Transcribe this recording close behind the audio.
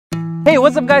Hey,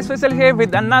 what's up guys, Faisal here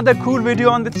with another cool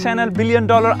video on the channel $1 Billion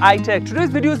iTech.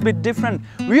 Today's video is a bit different.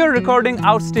 We are recording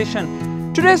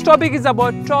outstation. Today's topic is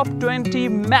about top 20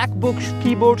 MacBook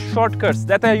keyboard shortcuts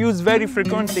that I use very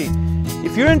frequently.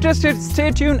 If you're interested,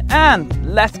 stay tuned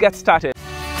and let's get started.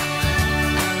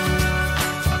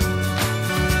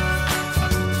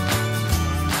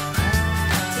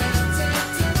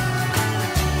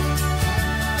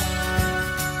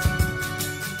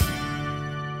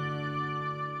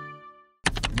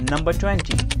 Number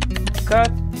 20.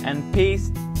 Cut and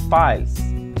paste files.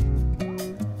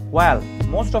 Well,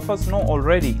 most of us know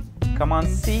already. Command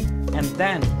C and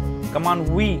then Command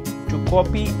V to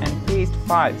copy and paste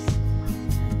files.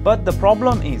 But the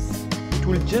problem is, it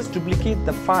will just duplicate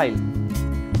the file.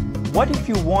 What if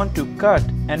you want to cut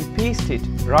and paste it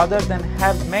rather than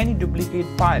have many duplicate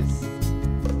files?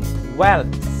 Well,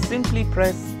 simply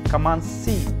press Command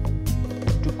C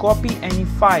to copy any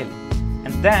file,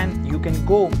 and then you can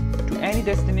go to any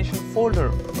destination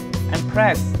folder and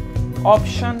press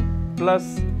Option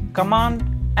plus Command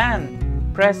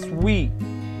and press V.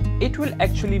 It will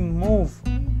actually move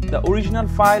the original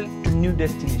file to new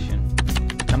destination.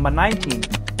 Number 19.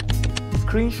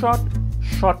 Screenshot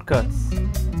shortcuts.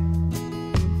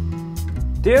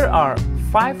 There are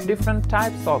 5 different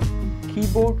types of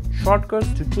keyboard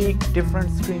shortcuts to take different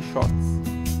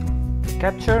screenshots.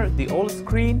 Capture the whole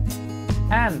screen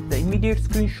and the immediate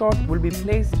screenshot will be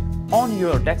placed on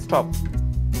your desktop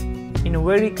in a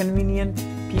very convenient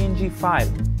PNG file.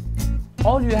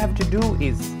 All you have to do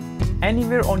is,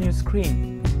 anywhere on your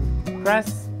screen,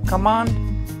 press Command,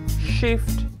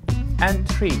 Shift and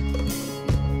 3.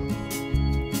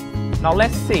 Now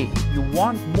let's say you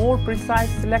want more precise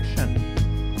selection.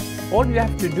 All you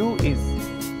have to do is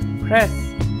press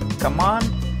Command,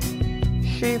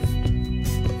 Shift,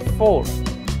 4.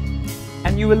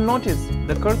 And you will notice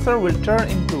the cursor will turn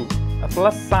into a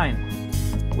plus sign,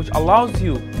 which allows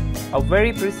you a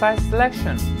very precise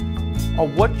selection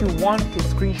of what you want to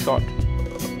screenshot,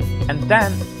 and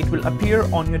then it will appear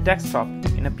on your desktop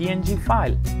in a PNG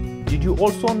file. Did you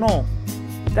also know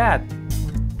that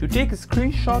to take a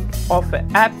screenshot of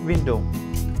an app window,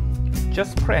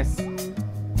 just press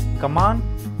Command,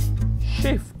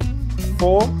 Shift,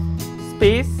 4,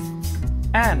 space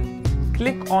and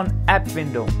click on app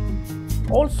window.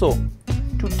 Also,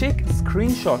 to take a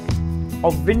screenshot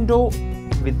of window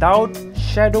without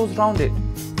shadows around it,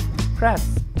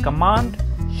 press Command,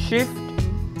 Shift,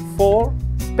 4,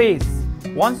 space.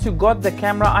 Once you got the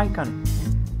camera icon,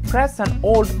 press an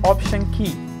Alt Option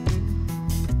key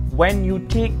when you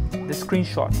take the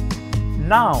screenshot.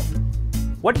 Now,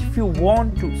 what if you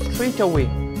want to straight away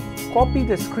copy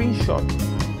the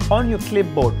screenshot on your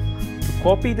clipboard? To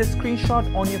copy the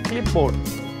screenshot on your clipboard,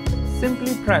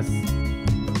 simply press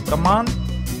Command,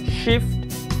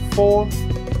 Shift, 4,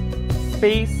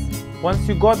 space. Once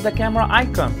you got the camera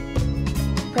icon,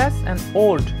 press an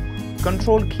Alt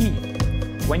Control key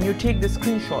when you take the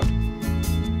screenshot,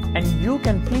 and you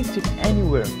can paste it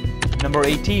anywhere. Number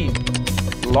 18.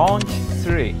 Launch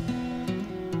Sire.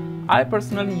 I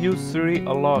personally use Sire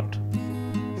a lot.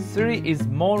 Sire is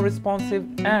more responsive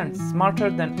and smarter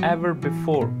than ever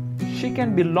before. She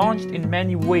can be launched in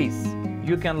many ways.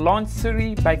 You can launch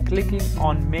Sire by clicking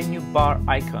on menu bar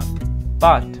icon,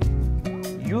 but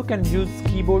you can use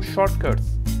keyboard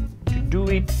shortcuts to do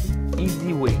it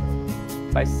easy way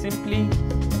by simply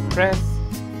press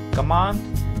Command,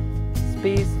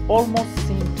 space almost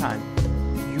same time.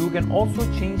 You can also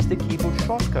change the keyboard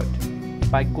shortcut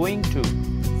by going to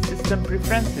System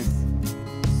Preferences,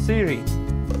 Sire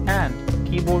and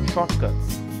Keyboard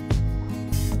Shortcuts.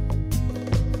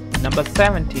 Number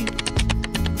 17.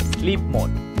 Sleep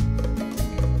mode.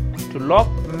 To lock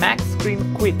Mac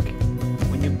screen quick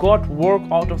when you got work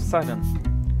out of sudden,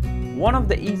 one of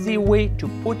the easy way to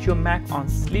put your Mac on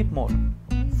sleep mode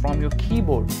from your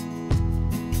keyboard,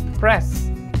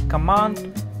 press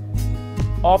Command,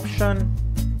 Option,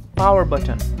 Power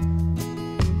button.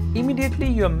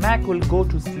 Immediately your Mac will go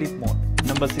to sleep mode.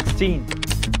 Number 16.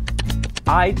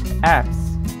 Hide apps.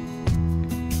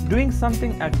 Doing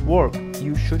something at work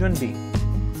you shouldn't be.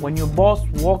 When your boss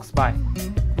walks by,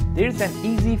 there's an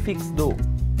easy fix though.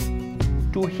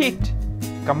 To hit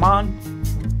Command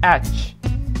H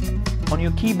on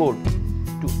your keyboard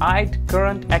to hide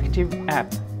current active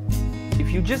app.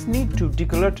 If you just need to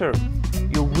declutter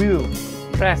your view,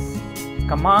 press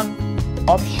Command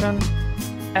Option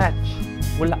H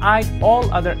will hide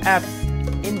all other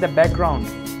apps in the background,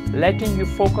 letting you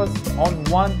focus on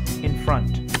one in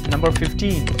front. Number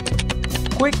 15.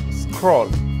 Quick scroll.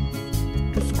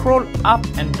 To scroll up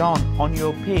and down on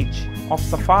your page of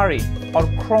Safari or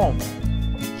Chrome,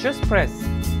 just press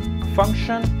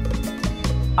function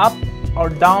up or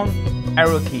down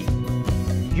arrow key.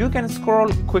 You can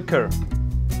scroll quicker,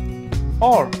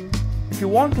 or if you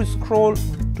want to scroll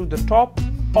to the top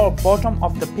or bottom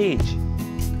of the page,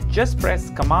 just press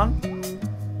Command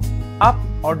up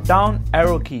or down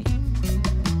arrow key.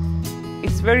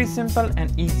 It's very simple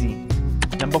and easy.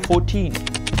 Number 14.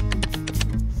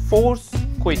 Force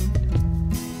quit.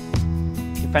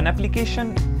 If an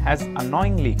application has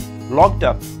annoyingly locked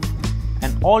up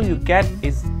and all you get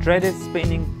is dreaded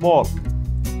spinning ball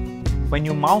when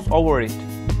you mouse over it,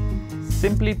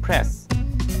 simply press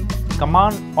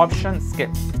Command Option Skip.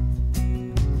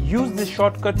 Use this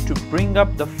shortcut to bring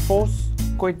up the Force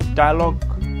Quit dialog.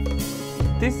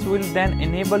 This will then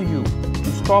enable you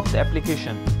to stop the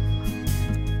application.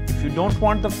 If you don't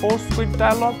want the Force Quit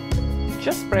dialog,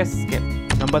 just press Skip.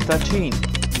 Number 13.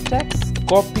 Text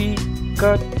copy,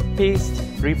 cut, paste,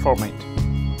 reformat.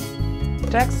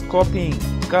 Text copying,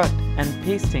 cut and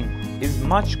pasting is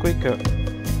much quicker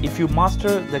if you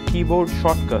master the keyboard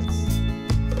shortcuts.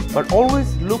 But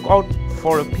always look out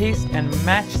for a paste and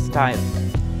match style.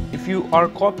 If you are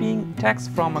copying text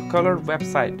from a colored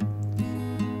website,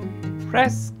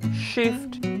 press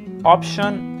Shift,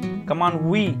 Option, Command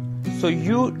V so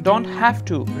you don't have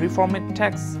to reformat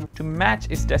text to match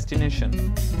its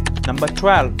destination. Number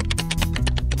 12.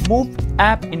 Move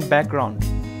app in background.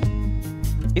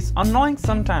 It's annoying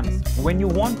sometimes when you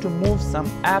want to move some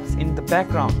apps in the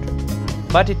background,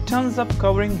 but it turns up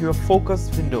covering your focus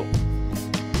window.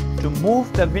 To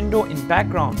move the window in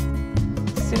background,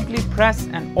 simply press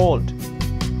an Alt,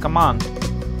 Command,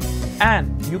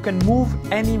 and you can move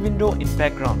any window in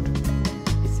background.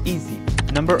 It's easy.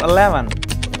 Number 11.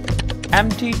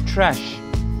 Empty trash.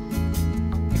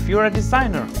 If you're a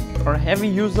designer or a heavy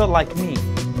user like me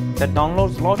that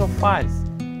downloads a lot of files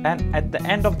and at the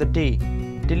end of the day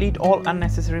delete all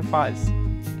unnecessary files,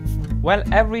 well,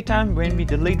 every time when we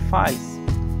delete files,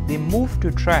 they move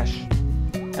to trash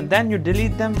and then you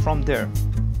delete them from there.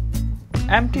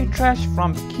 Empty trash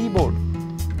from keyboard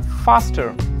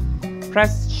faster.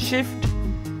 Press Shift,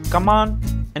 Command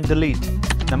and delete.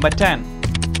 Number 10.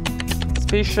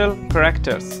 Special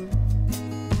characters.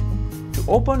 To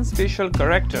open special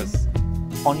characters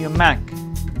on your Mac,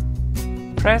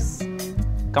 press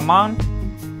Command,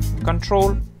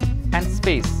 Control and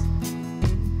Space.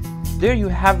 There you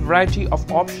have variety of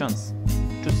options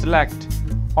to select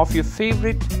of your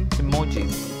favorite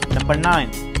emojis. Number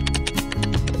 9.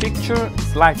 Picture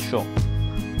slideshow.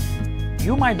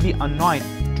 You might be annoyed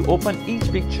to open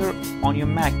each picture on your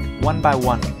Mac one by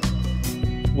one.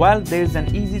 Well, there is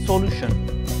an easy solution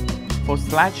for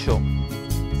slideshow.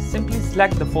 Simply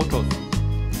select the photos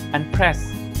and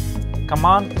press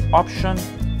Command, Option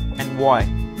and Y.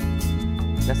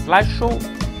 The slideshow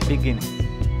begins.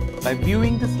 By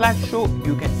viewing the slideshow,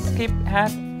 you can skip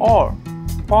ahead or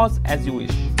pause as you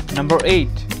wish. Number 8.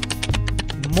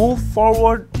 Move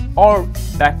forward or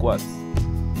backwards.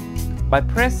 By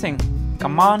pressing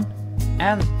Command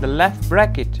and the left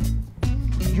bracket,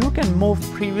 you can move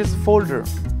previous folder,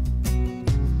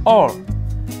 or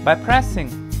by pressing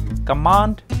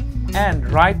Command and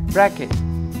right bracket,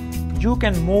 you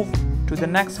can move to the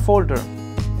next folder,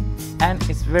 and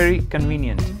it's very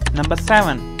convenient. Number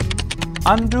 7.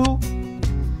 Undo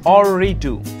or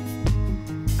redo.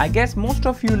 I guess most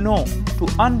of you know to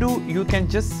undo you can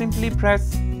just simply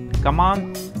press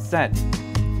Command Z.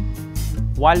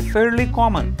 While fairly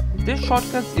common, this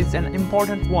shortcut is an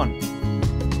important one.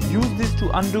 Use this to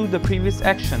undo the previous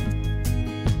action.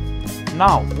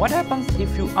 Now, what happens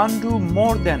if you undo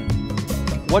more than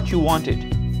what you wanted?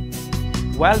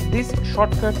 Well, this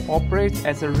shortcut operates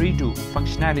as a redo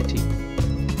functionality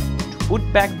to put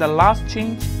back the last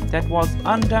change that was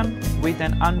undone with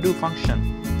an undo function.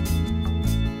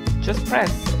 Just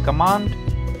press Command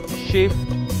Shift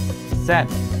Z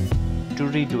to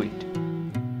redo it.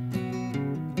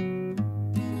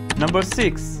 Number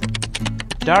 6.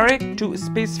 Direct to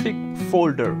specific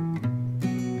folder.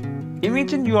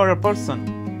 Imagine you are a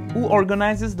person who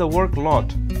organizes the work a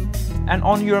lot, and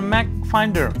on your Mac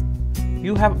Finder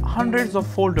you have hundreds of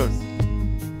folders.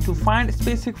 To find a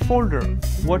specific folder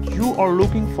what you are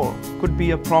looking for could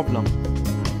be a problem.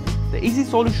 The easy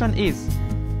solution is,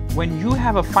 when you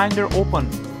have a Finder open,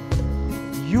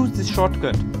 use this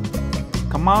shortcut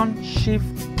Command Shift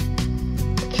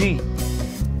G.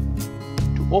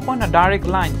 To open a direct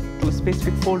line to a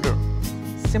specific folder,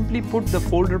 simply put the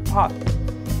folder path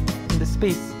in the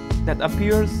space that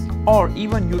appears, or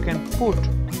even you can put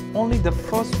only the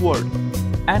first word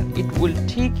and it will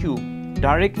take you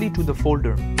directly to the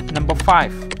folder. Number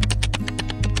 5.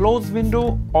 Close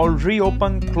window or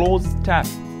reopen close tab.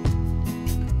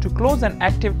 To close an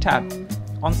active tab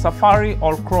on Safari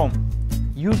or Chrome,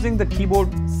 using the keyboard,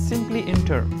 simply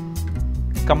enter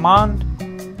Command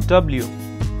W.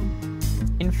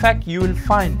 In fact, you will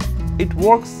find it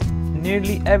works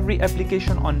nearly every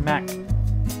application on Mac.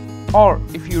 Or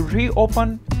if you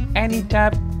reopen any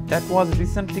tab that was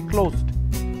recently closed,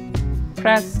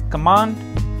 press Command,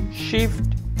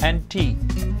 Shift and T.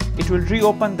 It will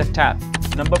reopen the tab.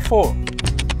 Number 4.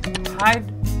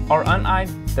 Hide or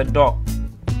unhide the dock.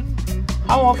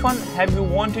 How often have you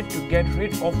wanted to get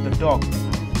rid of the dock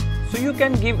so you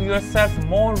can give yourself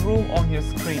more room on your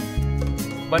screen,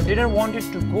 but didn't want it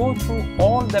to go through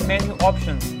all the menu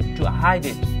options to hide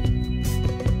it?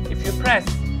 If you press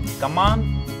Command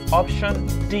Option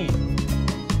D,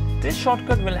 this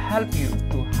shortcut will help you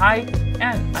to hide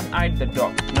and unhide the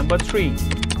dock. Number 3.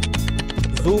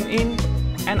 Zoom in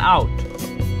and out.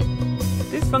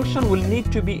 This function will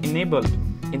need to be enabled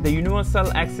in the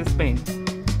Universal Access pane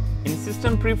in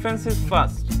System Preferences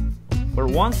first, but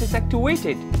once it's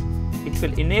activated, it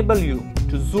will enable you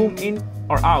to zoom in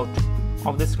or out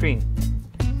of the screen.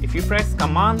 If you press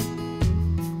Command,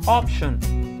 Option,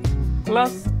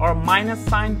 plus or minus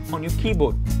sign on your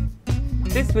keyboard,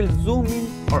 this will zoom in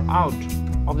or out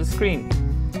of the screen,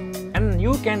 and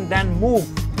you can then move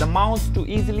the mouse to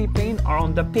easily paint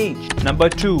around the page. Number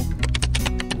 2.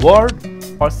 Word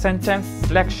or sentence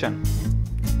selection.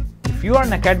 If you are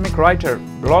an academic writer,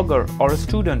 blogger or a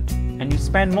student and you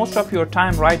spend most of your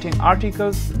time writing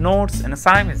articles, notes and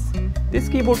assignments, this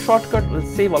keyboard shortcut will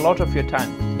save a lot of your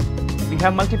time. If you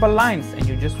have multiple lines and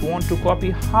you just want to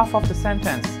copy half of the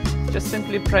sentence, just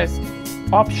simply press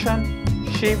Option,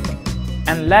 Shift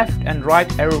and left and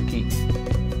right arrow key.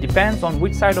 Depends on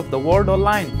which side of the word or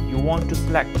line you want to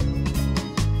select.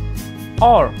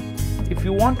 Or if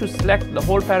you want to select the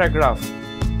whole paragraph,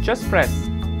 just press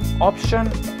Option,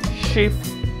 Shift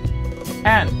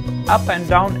and up and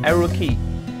down arrow key.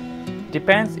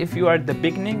 Depends if you are at the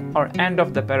beginning or end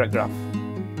of the paragraph.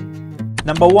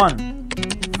 Number 1.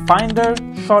 Finder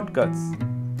shortcuts.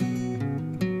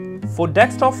 For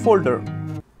desktop folder,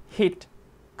 hit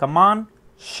Command,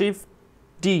 Shift,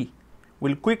 D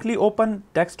will quickly open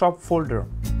desktop folder.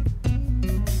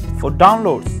 For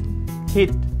downloads,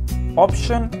 hit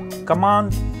Option,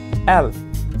 Command, L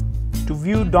to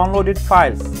view downloaded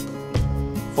files.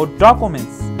 For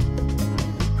documents,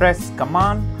 press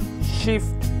Command,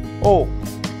 Shift, O.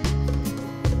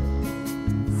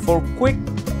 For quick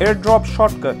airdrop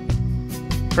shortcut,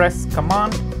 press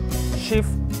Command, Shift,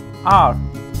 R.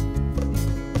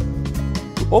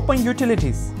 To open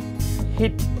utilities,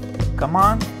 hit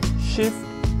Command, Shift,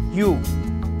 U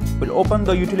will open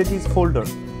the utilities folder.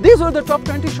 These were the top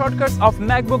 20 shortcuts of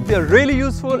MacBook. They are really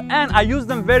useful and I use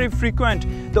them very frequent.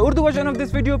 The Urdu version of this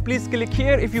video, please click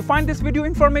here. If you find this video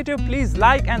informative, please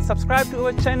like and subscribe to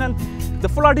our channel. The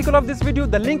full article of this video,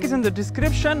 the link is in the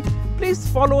description. Please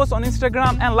follow us on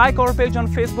Instagram and like our page on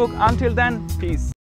Facebook. Until then, peace.